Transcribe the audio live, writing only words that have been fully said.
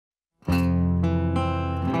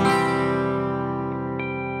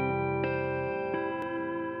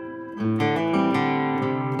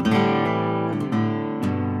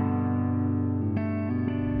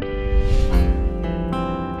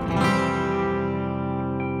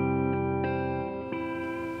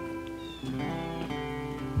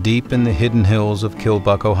Deep in the hidden hills of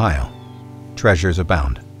Killbuck, Ohio, treasures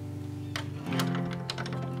abound.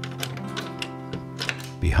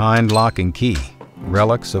 Behind lock and key,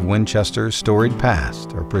 relics of Winchester's storied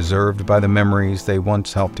past are preserved by the memories they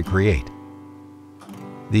once helped to create.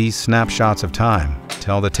 These snapshots of time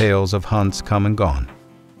tell the tales of hunts come and gone.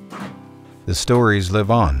 The stories live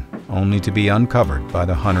on, only to be uncovered by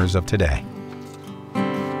the hunters of today.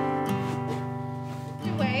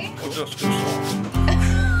 No way!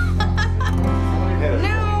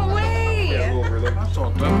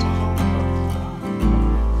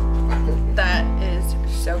 That is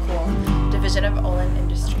so cool. Division of Olin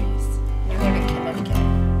Industries, New Haven, Connecticut.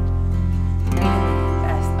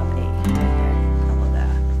 Best of A. Right there. I love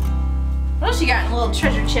that. What else you got in a little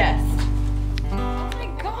treasure chest? Oh my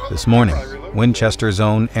God. This morning, Winchester's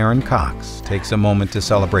own Erin Cox takes a moment to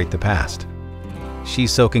celebrate the past.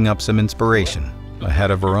 She's soaking up some inspiration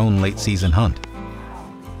ahead of her own late-season hunt.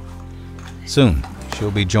 Soon,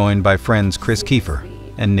 she'll be joined by friends Chris Keefer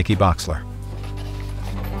and Nikki Boxler.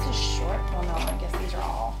 This is short. Well, no, I guess these are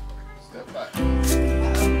all. Step back.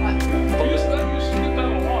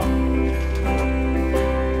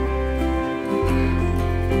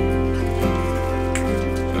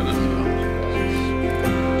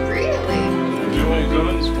 Really?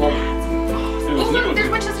 Oh, look, there's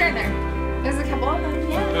Winchester in there. There's a couple of them,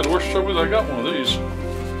 yeah. Yeah, the worst trouble is I got one of these.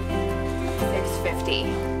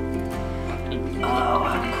 $6.50. Oh,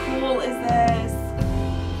 how cool is this?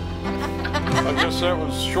 I guess that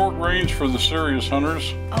was short range for the serious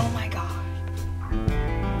hunters. Oh my gosh.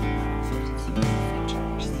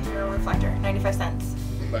 Zero reflector, 95 cents.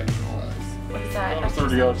 What is that? That was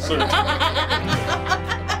 30 out of 6.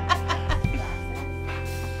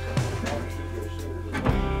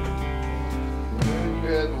 We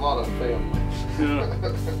had a lot of family. Yeah.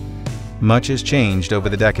 Much has changed over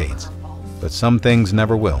the decades, but some things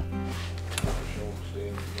never will.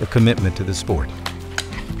 The commitment to the sport,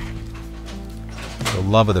 the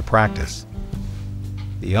love of the practice,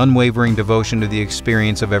 the unwavering devotion to the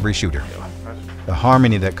experience of every shooter, the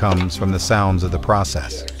harmony that comes from the sounds of the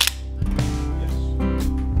process.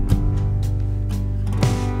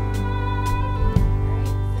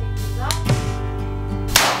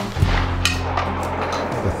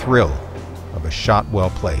 The thrill of a shot well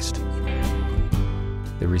placed.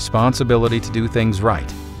 The responsibility to do things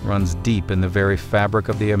right runs deep in the very fabric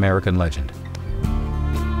of the American legend.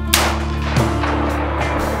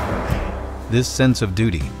 This sense of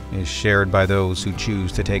duty is shared by those who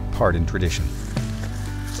choose to take part in tradition.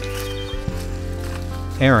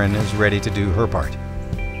 Erin is ready to do her part.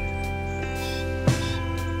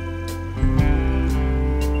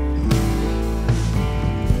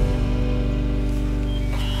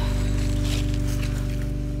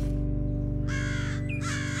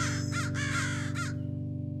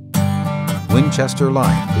 Winchester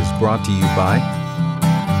Life is brought to you by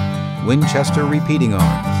Winchester Repeating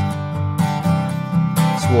Arms,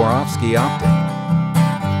 Swarovski Optic,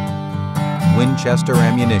 Winchester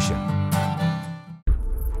Ammunition.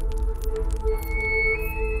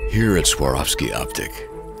 Here at Swarovski Optic,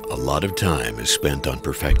 a lot of time is spent on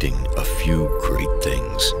perfecting a few great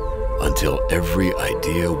things until every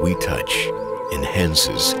idea we touch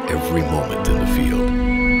enhances every moment in the field.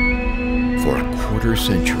 For a quarter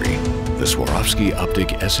century, the Swarovski Optic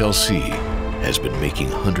SLC has been making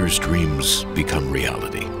hunters' dreams become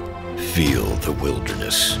reality. Feel the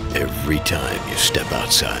wilderness every time you step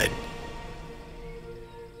outside.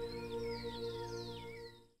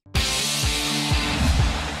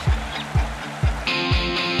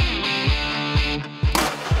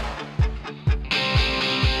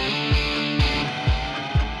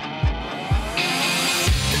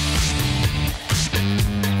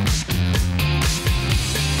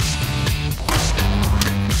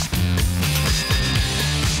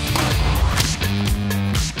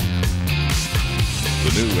 The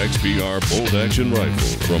new XBR bolt-action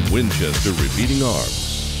rifle from Winchester Repeating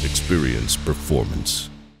Arms. Experience performance.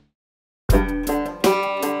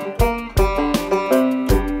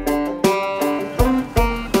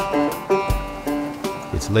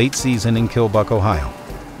 It's late season in Killbuck, Ohio.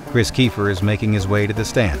 Chris Keefer is making his way to the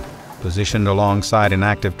stand, positioned alongside an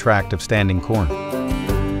active tract of standing corn.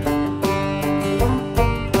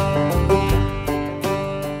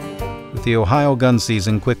 With the Ohio gun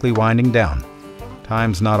season quickly winding down,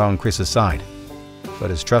 time's not on Chris's side, but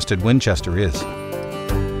his trusted Winchester is.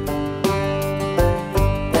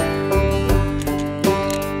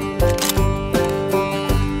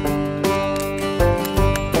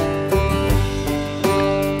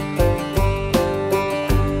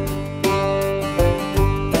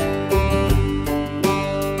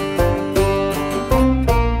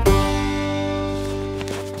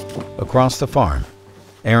 Across the farm,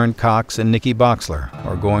 Erin Cox and Nikki Boxler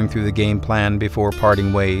are going through the game plan before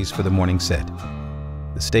parting ways for the morning sit.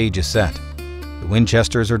 The stage is set. The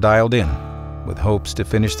Winchesters are dialed in, with hopes to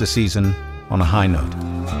finish the season on a high note.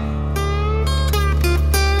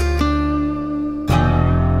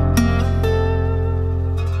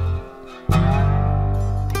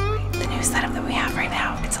 The new setup that we have right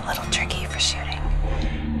now, it's a little tricky for shooting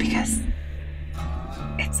because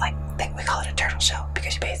it's like, we call it a turtle shell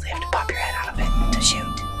because you basically have to pop your head out of it to shoot.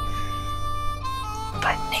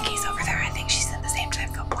 But Nikki's over there, I think she's in the same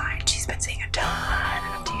type of blind. She's been seeing a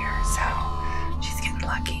ton of deer, so she's getting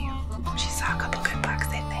lucky. She saw a couple good bucks,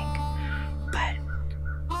 I think, but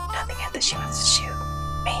nothing yet that she wants to shoot.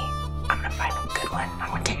 Me, I'm gonna find a good one. I'm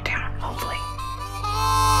gonna take it down, hopefully.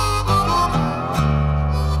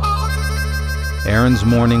 Erin's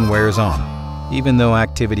morning wears on. Even though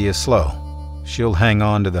activity is slow, she'll hang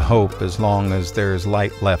on to the hope as long as there's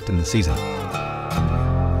light left in the season.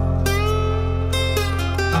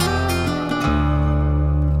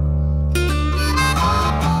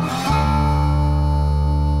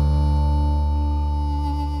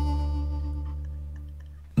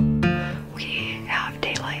 We have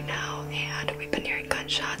daylight now, and we've been hearing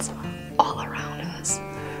gunshots all around us.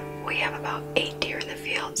 We have about 8 deer in the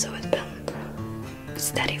field, so it's been a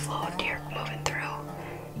steady flow of deer moving through.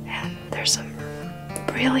 And there's some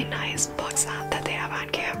really nice bucks that they have on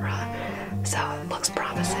camera, so it looks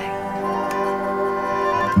promising.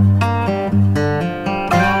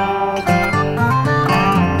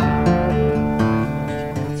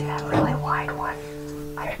 See that really wide one?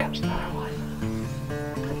 Oh, here comes another one.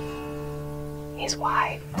 He's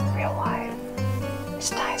wide, real wide. His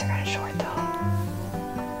thighs are kind of short though.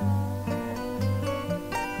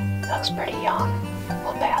 He looks pretty young.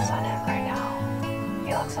 We'll pass on him right now.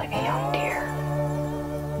 He looks like a young deer.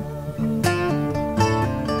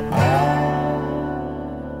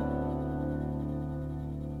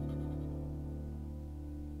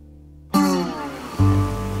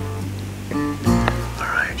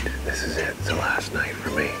 Alright, this is it. It's the last night for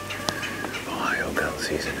me. Ohio gun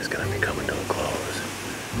season is going to be coming to a close.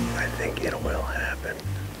 I think it will happen.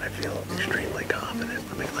 I feel extremely confident.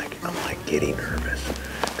 I'm like giddy nervous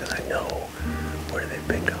because I know where they've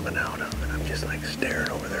been coming out of, and I'm just like staring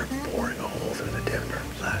over there, boring a hole through the timber.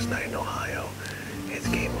 Last night in Ohio, it's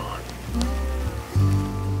game on.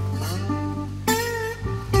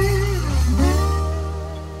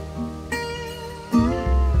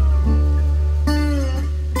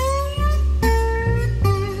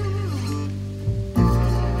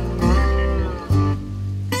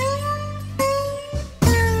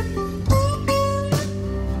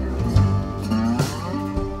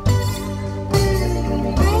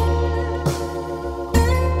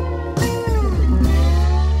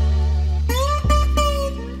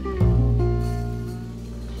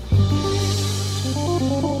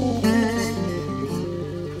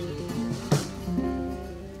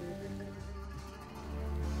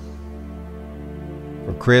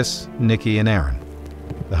 For Chris, Nikki, and Erin,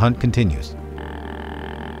 the hunt continues.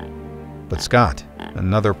 But Scott,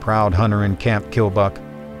 another proud hunter in Camp Killbuck,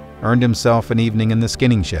 earned himself an evening in the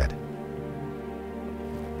skinning shed.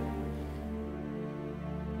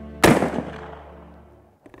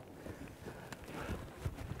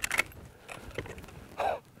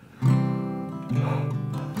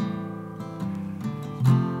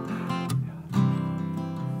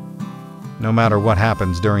 No matter what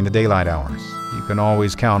happens during the daylight hours, you can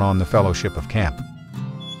always count on the fellowship of camp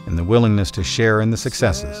and the willingness to share in the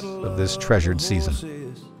successes of this treasured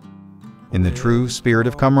season. In the true spirit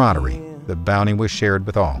of camaraderie, the bounty was shared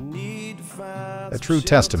with all. A true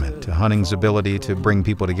testament to hunting's ability to bring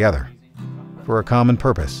people together for a common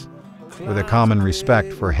purpose, with a common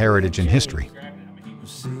respect for heritage and history.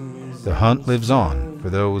 The hunt lives on for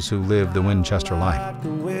those who live the Winchester life.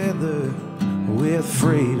 With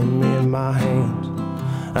freedom in my hands,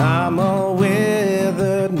 I'm a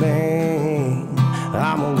weathered man.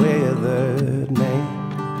 I'm a weathered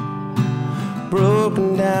man,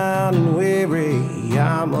 broken down and weary.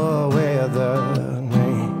 I'm a weathered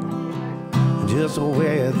man, just a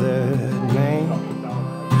weathered man.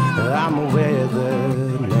 I'm a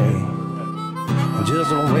weathered man,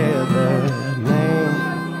 just a weathered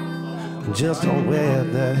man, just a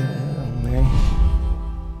weathered man.